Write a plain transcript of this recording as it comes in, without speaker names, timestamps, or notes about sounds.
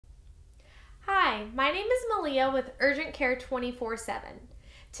Hi, my name is Malea with Urgent Care 24/7.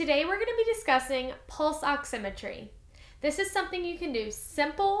 Today we're going to be discussing pulse oximetry. This is something you can do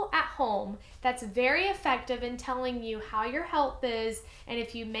simple at home that's very effective in telling you how your health is and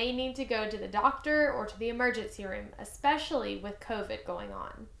if you may need to go to the doctor or to the emergency room, especially with COVID going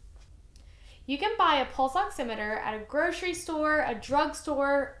on. You can buy a pulse oximeter at a grocery store, a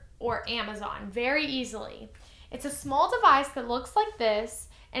drugstore, or Amazon very easily. It's a small device that looks like this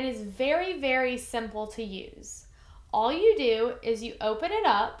and is very simple to use. All you do is you open it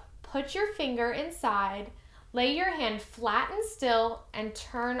up, put your finger inside, lay your hand flat and still, and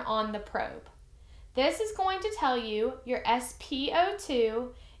turn on the probe. This is going to tell you your SpO2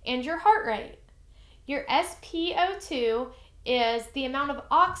 and your heart rate. Your SpO2 is the amount of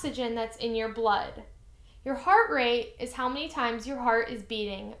oxygen that's in your blood. Your heart rate is how many times your heart is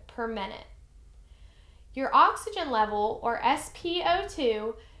beating per minute. Your oxygen level, or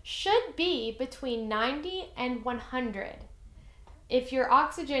SpO2, should be between 90 and 100. If your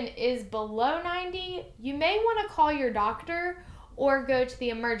oxygen is below 90, you may want to call your doctor or go to the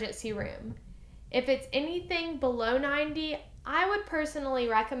emergency room. If it's anything below 90, I would personally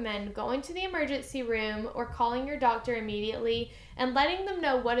recommend going to the emergency room or calling your doctor immediately and letting them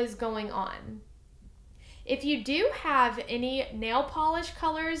know what is going on. If you do have any nail polish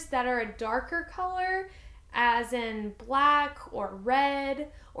colors that are a darker color, as in black or red,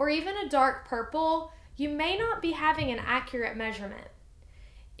 or even a dark purple, you may not be having an accurate measurement.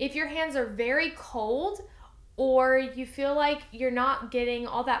 If your hands are very cold, or you feel like you're not getting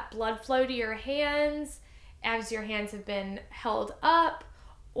all that blood flow to your hands as your hands have been held up,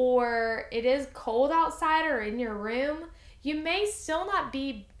 or it is cold outside or in your room, you may still not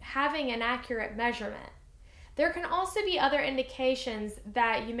be having an accurate measurement. There can also be other indications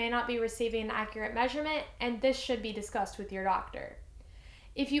that you may not be receiving an accurate measurement, and this should be discussed with your doctor.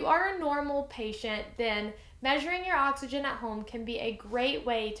 If you are a normal patient, then measuring your oxygen at home can be a great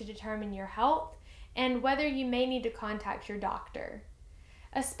way to determine your health and whether you may need to contact your doctor.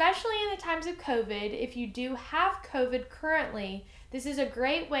 Especially in the times of COVID, if you do have COVID currently, this is a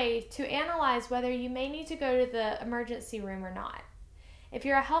great way to analyze whether you may need to go to the emergency room or not. If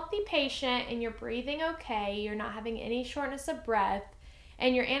you're a healthy patient and you're breathing okay, you're not having any shortness of breath,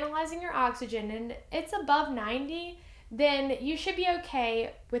 and you're analyzing your oxygen and it's above 90, then you should be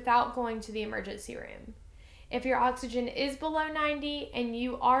okay without going to the emergency room. If your oxygen is below 90 and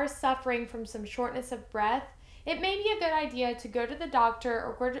you are suffering from some shortness of breath, it may be a good idea to go to the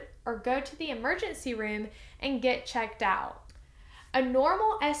doctor or go to the emergency room and get checked out. A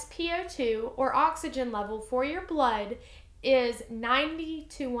normal SpO2 or oxygen level for your blood is 90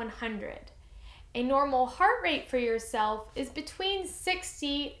 to 100. A normal heart rate for yourself is between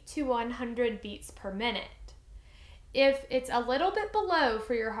 60 to 100 beats per minute. If it's a little bit below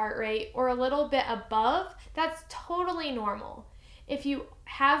for your heart rate or a little bit above, that's totally normal. If you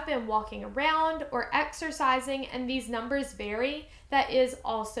have been walking around or exercising and these numbers vary, that is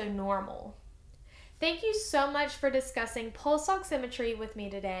also normal. Thank you so much for discussing pulse oximetry with me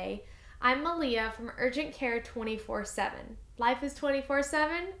today. I'm Malea from Urgent Care 24/7. Life is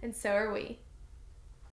 24/7, and so are we.